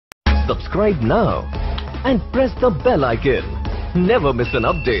Subscribe now and press the bell icon. Never miss an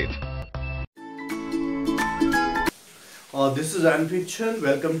update. This is Anpichan.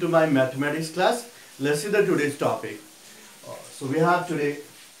 Welcome to my mathematics class. Let's see the today's topic. So we have today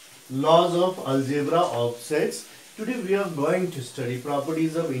laws of algebra of sets. Today we are going to study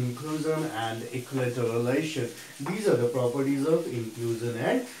properties of inclusion and equilateral relation. These are the properties of inclusion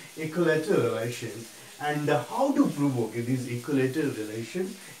and equilateral relation. And how to prove these equilateral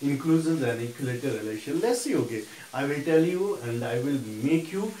relation, inclusions and equilateral relation. Let's see. I will tell you and I will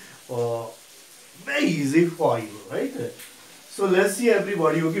make you very easy for you, right? So let's see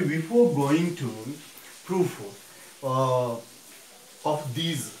everybody. Before going to proof of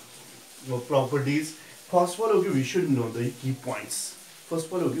these properties, first of all, we should know the key points. First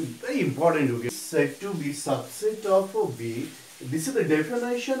of all, very important. Set to be subset of B. This is the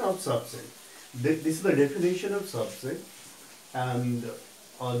definition of subset. This is the definition of subset and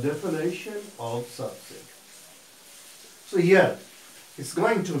definition of subset. So here it's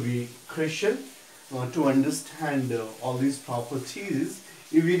going to be crucial to understand all these properties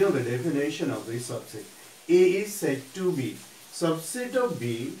if we know the definition of the subset. A is said to be subset of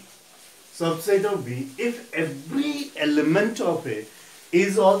B if every element of A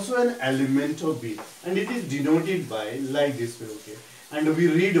is also an element of B, and it is denoted by like this way. And we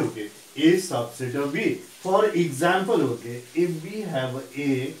read A subset of B. For example, if we have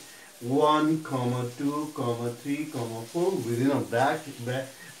A 1, 2, 3, 4 within a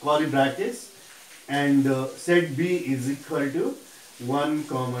curly brackets, and set B is equal to 1,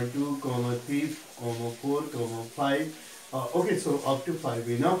 2, 3, 4, 5. So up to 5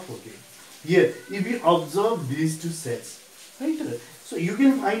 enough. Here, if we observe these two sets, right? So you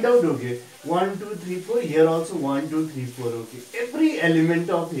can find out, 1, 2, 3, 4. Here also 1, 2, 3, 4. Every element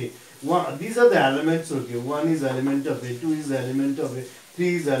of A. These are the elements. 1 is element of A, 2 is element of A,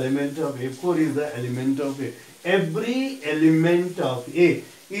 3 is element of A, 4 is the element of A. Every element of A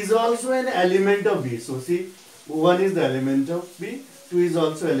is also an element of B. So see, 1 is the element of B, 2 is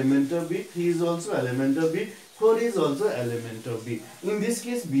also element of B, 3 is also element of B, 4 is also element of B. In this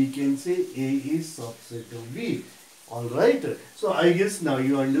case, we can say A is subset of B. Alright, so I guess now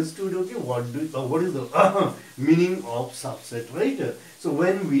you understood what is the meaning of subset, right? So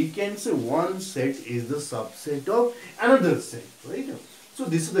when we can say one set is the subset of another set, right? So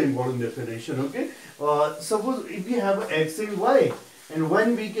this is the important definition. Suppose if we have X and Y, and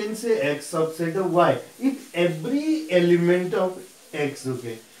when we can say X subset of Y, if every element of X,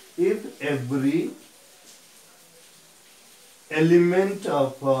 if every element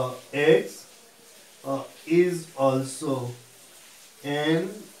of X is also an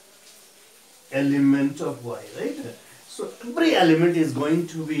element of Y, right? So every element is going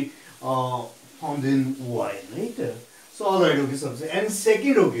to be found in Y, right? So alright, subset. And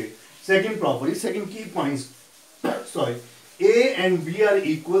second property, second key points. Sorry, A and B are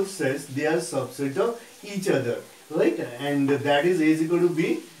equal sets. They are subset of each other, right? And that is A is equal to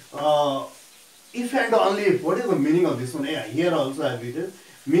B. If and only if. What is the meaning of this one? Yeah, here also I have written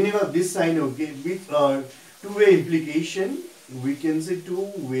meaning of this sign. With two-way implication, we can say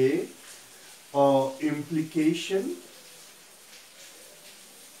two-way implication.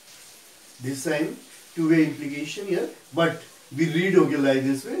 This sign, two-way implication here, but we read like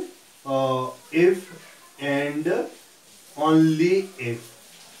this way: if and only if.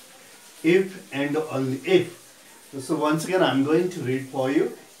 If and only if. So once again, I'm going to read for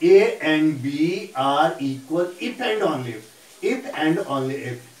you. A and B are equal if and only if. If and only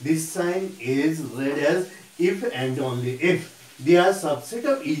if. This sign is read as if and only if. They are subset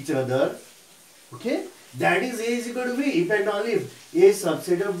of each other. That is A is equal to B. If and only if. A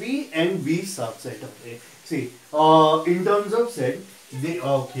subset of B and B subset of A. See, in terms of set, A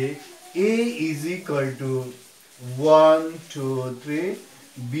is equal to 1, 2, 3.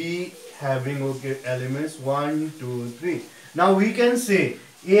 B having elements 1, 2, 3. Now we can say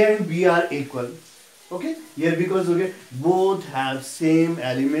A and B are equal. Here because both have same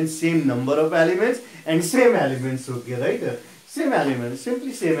elements, same number of elements and same elements, right? Same elements,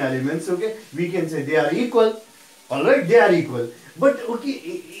 simply same elements, we can say they are equal. Alright, they are equal. But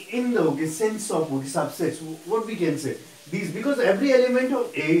in the sense of subsets, what we can say? These, because every element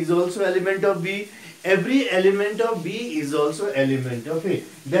of A is also element of B, every element of B is also element of A.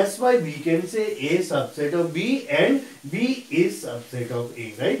 That's why we can say A subset of B and B is subset of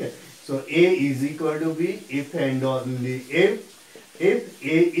A, right? So A is equal to B if and only if A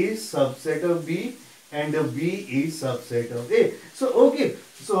is subset of B and B is subset of A. So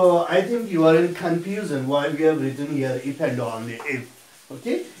so I think you are in confusion why we have written here if and only if.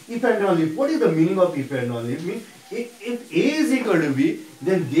 Okay, if and only if. What is the meaning of if and only if? Means if A is equal to B,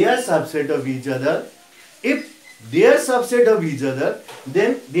 then they are subset of each other. If they are subset of each other,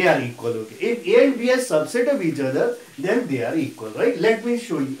 then they are equal. Okay. If A and B are subset of each other, then they are equal. Right? Let me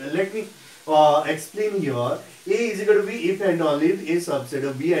show you. Let me explain here. A is equal to B if and only if A subset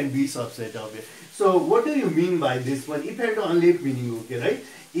of B and B subset of A. So what do you mean by this one? If and only if meaning, okay, right?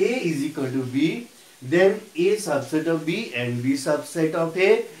 A is equal to B, then A subset of B and B subset of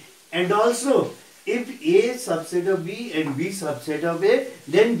A, and also if A subset of B and B subset of A,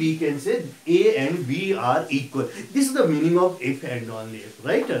 then we can say A and B are equal. This is the meaning of if and only if,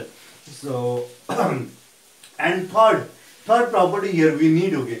 right? So and third property here we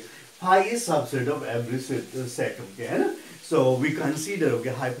need, okay, phi is subset of every set, okay, है? So we consider, okay,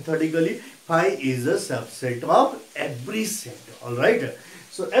 hypothetically phi is a subset of every set, all right?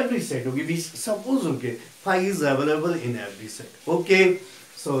 So every set, okay, we suppose, okay, phi is available in every set, okay?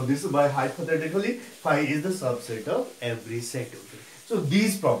 So this is by hypothetically phi is the subset of every set, okay? So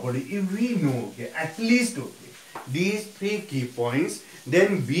these property, if we know, okay, at least, okay, these three key points,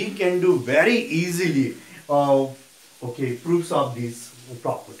 then we can do very easily okay, proofs of these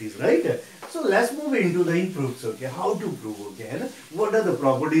properties, right? So let's move into the proofs, okay? How to prove, okay? What are the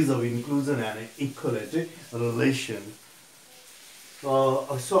properties of inclusion and equality relation?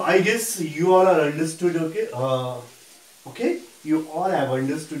 So I guess you all are understood, okay? Okay, you all have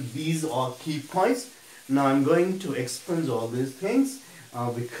understood these are key points. Now I'm going to expunge all these things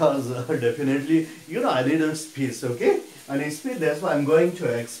because definitely, you know, I need a space, okay? I need space, that's why I'm going to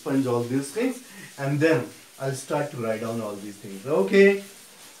expunge all these things and then I'll start to write down all these things, okay?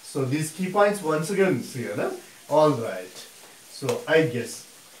 So these key points once again here, huh? All right. So I guess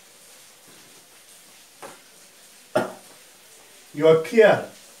you are clear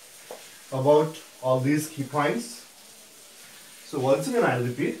about all these key points. So once again I'll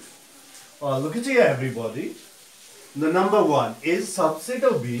repeat. Look at here, everybody. The number one is subset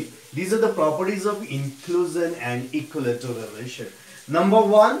of B. These are the properties of inclusion and equality relation. Number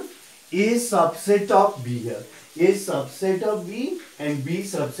one is subset of B here. A subset of B and B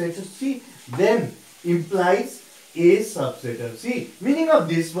subset of C, then implies A subset of C. Meaning of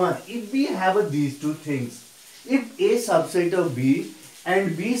this one, if we have these two things, if A subset of B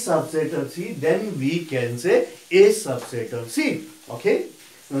and B subset of C, then we can say A subset of C. Okay?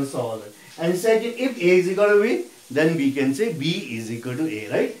 That's all. And second, if A is equal to B, then we can say B is equal to A,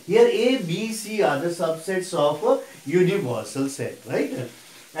 right? Here A, B, C are the subsets of a universal set, right?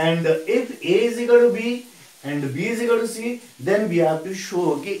 And if A is equal to B and B is equal to C, then we have to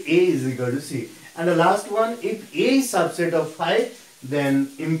show, okay, A is equal to C. And the last one, if A is subset of phi, then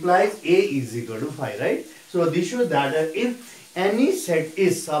implies A is equal to phi, right? So this shows that if any set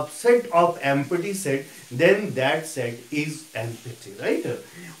is subset of empty set, then that set is empty, right?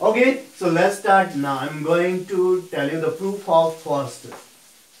 Okay, so let's start now. I'm going to tell you the proof of first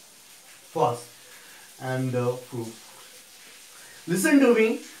and proof. Listen to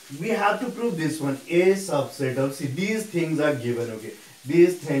me. We have to prove this one. A subset of C. These things are given, okay?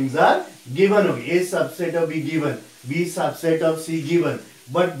 These things are given, okay? A subset of B given. B subset of C given.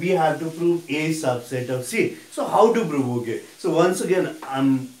 But we have to prove A subset of C. So how to prove, okay? So once again,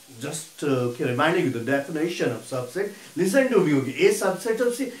 I'm just reminding you the definition of subset. Listen to me, okay? A subset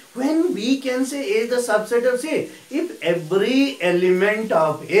of C. When we can say A is the subset of C? If every element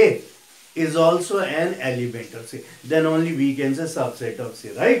of A is also an element of C, then only we can say subset of C,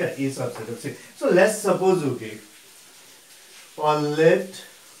 right? A subset of C. So let's suppose, okay, or let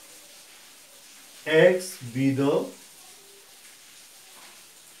X be the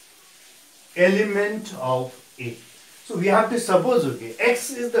element of A. So we have to suppose, okay,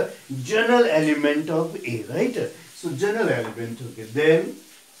 X is the general element of A, right? So general element, okay. Then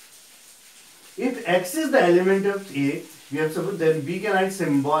if X is the element of A, we have supposed, then we can write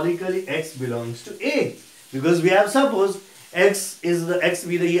symbolically X belongs to A, because we have supposed X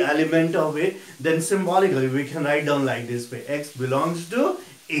be the element of A. Then symbolically we can write down like this way: X belongs to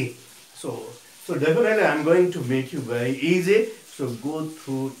A. So definitely I'm going to make you very easy. So go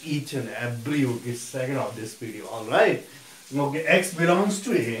through each and every, okay, second of this video. All right. Okay. X belongs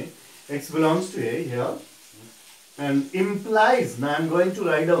to A. X belongs to A here, and implies. Now I'm going to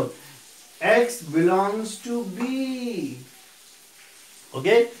write down X belongs to B.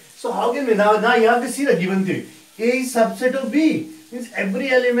 Okay, so how can we now you have to see the given thing. A is subset of B, means every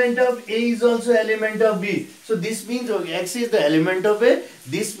element of A is also element of B. So this means, okay, X is the element of A.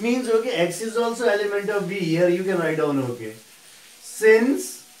 This means, okay, X is also element of B. Here you can write down, okay,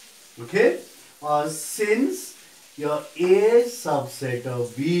 since, okay, since your A is subset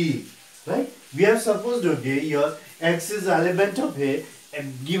of B, right? We have supposed, okay, your X is element of A.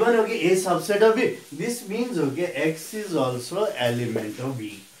 given okay a subset of B, this means okay X is also element of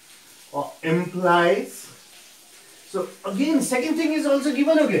B, or implies. So again second thing is also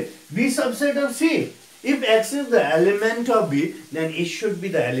given okay B subset of C. If X is the element of B, then it should be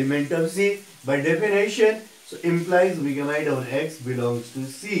the element of C by definition. So implies we can write down X belongs to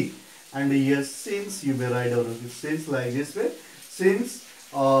C, and yes, since you may write down okay, since like this way, since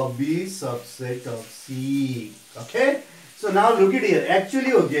B subset of C. Okay. So now look at here.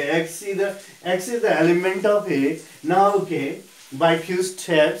 Actually, okay, X is the element of A. Now, okay, by few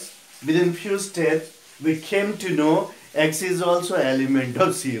steps, within few steps, we came to know X is also element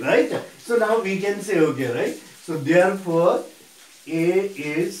of C, right? So now we can say, okay, right? So therefore, A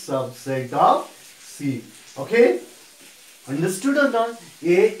is subset of C. Okay? Understood or not?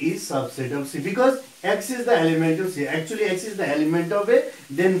 A is subset of C because X is the element of C. Actually, X is the element of A.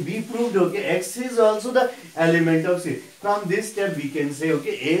 Then we proved, okay, X is also the element of C. From this step, we can say,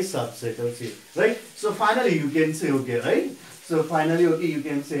 okay, A subset of C. Right? So finally, you can say, okay, right? So finally, okay, you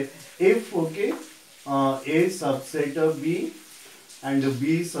can say if, okay, A subset of B and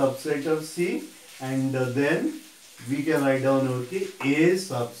B subset of C, and then we can write down, okay, A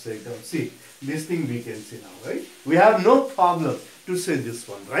subset of C. This thing we can say now, right? We have no problem to say this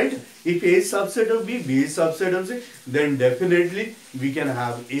one, right? If A is subset of B, B is subset of C, then definitely we can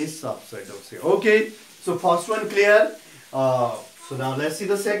have A subset of C. Okay, so first one clear. So now let's see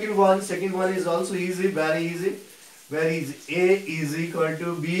the second one. Second one is also easy, very easy. Very easy. A is equal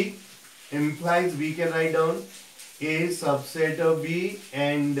to B implies we can write down A subset of B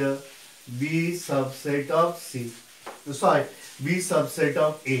and B subset of C. Sorry, B subset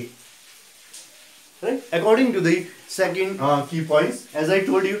of A. Right? According to the second key points, as I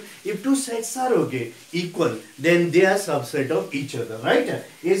told you, if two sets are okay equal, then they are subset of each other, right? A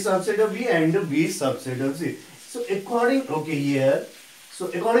subset of B and B subset of C. So according here,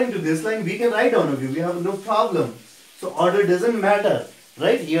 so according to this line, we can write down okay. We have no problem. So order doesn't matter,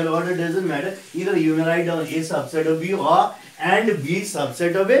 right? Here order doesn't matter. Either you may write down A subset of B or and B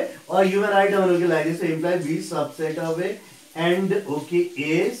subset of A, or you may write down okay like this to imply B subset of A and okay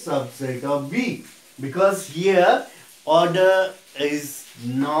A subset of B. Because here order is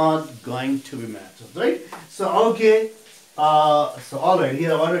not going to be mattered, right? So okay, so alright,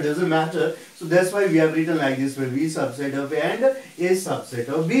 here order doesn't matter. So that's why we have written like this way: B subset of A and A subset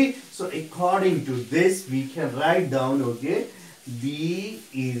of B. So according to this, we can write down okay, B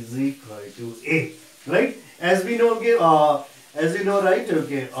is equal to A, right? As we know, okay, as you know, right?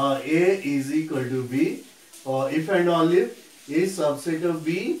 Okay, A is equal to B, if and only A subset of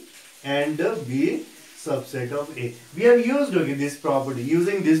B and B subset of A. We have used okay this property.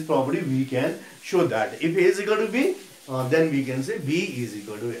 Using this property, we can show that if A is equal to B, then we can say B is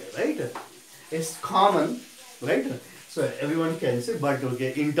equal to A, right? It's common, right? So everyone can say, but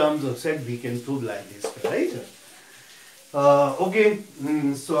okay, in terms of set, we can prove like this, right? Okay,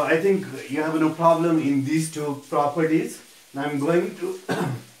 so I think you have no problem in these two properties. Now I'm going to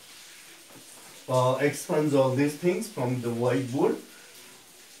expunge all these things from the whiteboard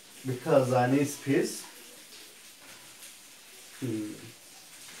because I need space.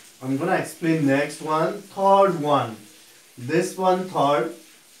 I'm gonna explain next one, third one. This one, third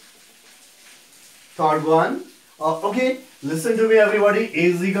one. Okay, listen to me, everybody. A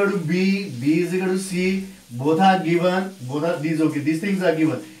is equal to B, B is equal to C. Both are given. Both are these. Okay, these things are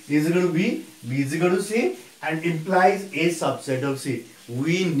given. A is equal to B, B is equal to C, and implies A subset of C.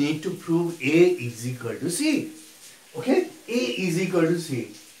 We need to prove A is equal to C. Okay, A is equal to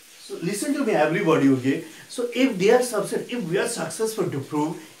C. So listen to me, everybody. Okay, so if they are subset, if we are successful to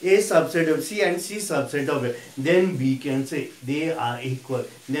prove A subset of C and C subset of A, then we can say they are equal.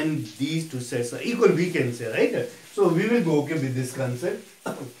 Then these two sets are equal. We can say, right? So we will go okay with this concept.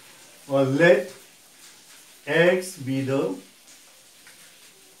 Or let X be the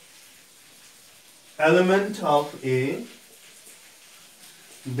element of A,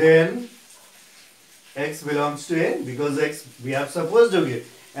 then X belongs to A, because X we have supposed okay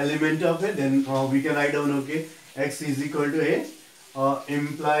element of A, then we can write down okay X is equal to A,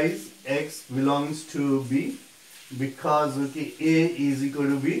 implies X belongs to B, because okay A is equal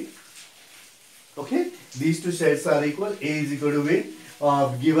to B. Okay, these two sets are equal. A is equal to B,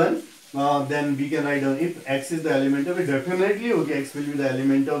 given. Then we can write down if X is the element of A, definitely okay X will be the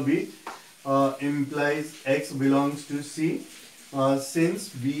element of B, implies X belongs to C, since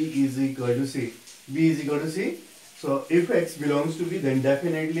B is equal to C. B is equal to C. So if X belongs to B, then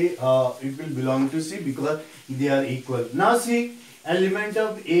definitely it will belong to C because they are equal. Now see, element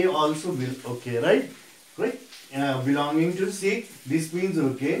of A also will okay, right? Belonging to C. This means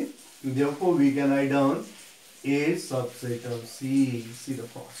okay. Therefore we can write down A subset of C. See the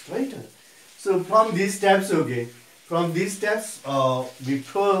first, right? So from these steps, okay, from these steps, we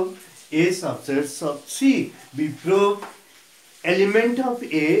prove A subset of C. We prove element of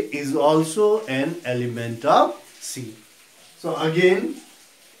A is also an element of C. So again,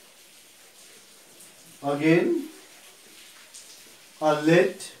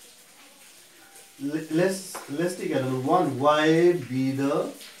 let's take another one. Y be the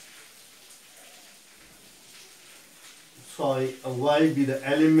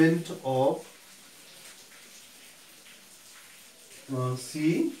element of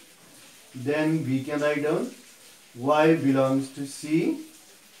C. Then we can write down Y belongs to C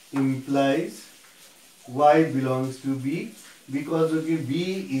implies Y belongs to B, because okay,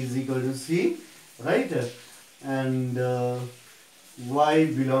 B is equal to C, right? And Y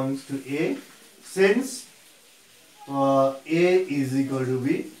belongs to A, since A is equal to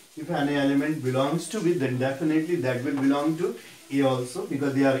B. If any element belongs to B, then definitely that will belong to A also,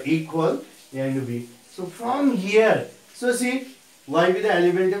 because they are equal, A and B. So from here, so see, Y be the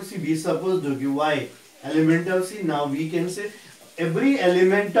element of C. We suppose okay, Y element of C. Now we can say every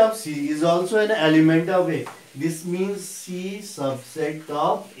element of C is also an element of A. This means C subset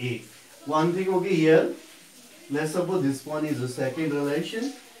of A. One thing okay here, let's suppose this one is a second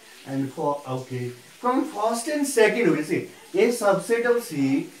relation, and for okay, from first and second, okay, see, A subset of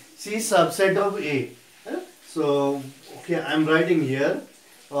C, C subset of A. So okay, I'm writing here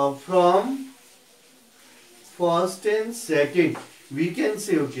from first and second, we can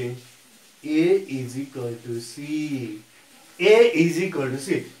say okay, A is equal to C. A is equal to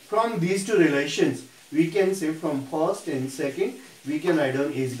C. From these two relations, we can say from first and second, we can write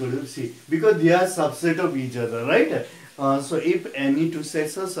down A is equal to C, because they are subset of each other, right? So if any two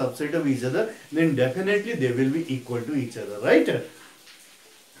sets are subset of each other, then definitely they will be equal to each other, right?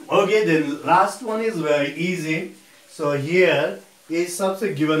 Okay, then last one is very easy. So here A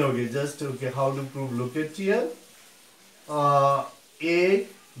subset given, okay, just okay, how to prove, look at here. A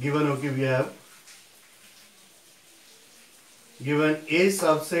given, okay, we have given A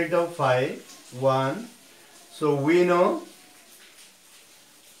subset of phi 1. So we know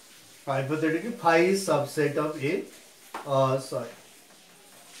hypothetically phi is subset of A.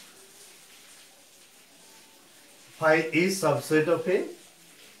 Phi is subset of A.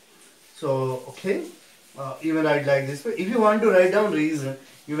 So okay, even write like this. If you want to write down reason,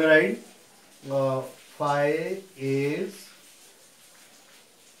 you will write phi is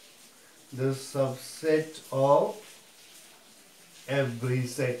the subset of every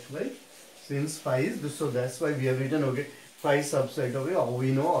set, right? Since phi is this, so that's why we have written okay, phi subset of A, or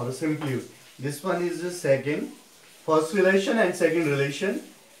we know, or simply this one is the second, first relation and second relation,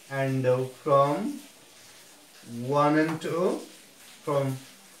 and from 1 and 2, from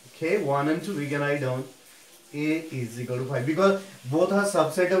okay 1 and 2 we can write down A is equal to phi, because both are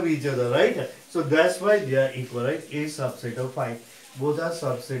subset of each other, right? So that's why they are equal, right? A subset of phi, both are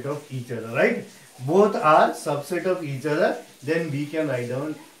subset of each other, right? Both are subset of each other, then we can write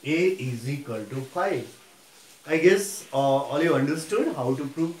down A is equal to phi. I guess all you understood how to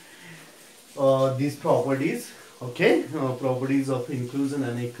prove these properties, okay? Properties of inclusion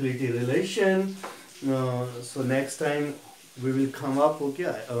and equality relation. So next time we will come up,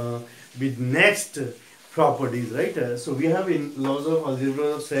 okay, with next properties, right? So we have in laws of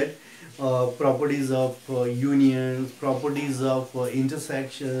algebra said properties of unions, properties of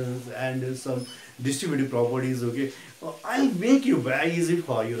intersections, and some distributive properties, okay? I'll make you very easy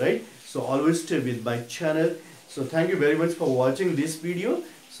for you, right? So always stay with my channel. So thank you very much for watching this video.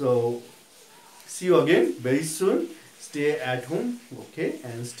 So see you again very soon. Stay at home, okay,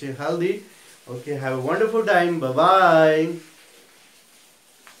 and stay healthy, okay? Have a wonderful time. Bye bye.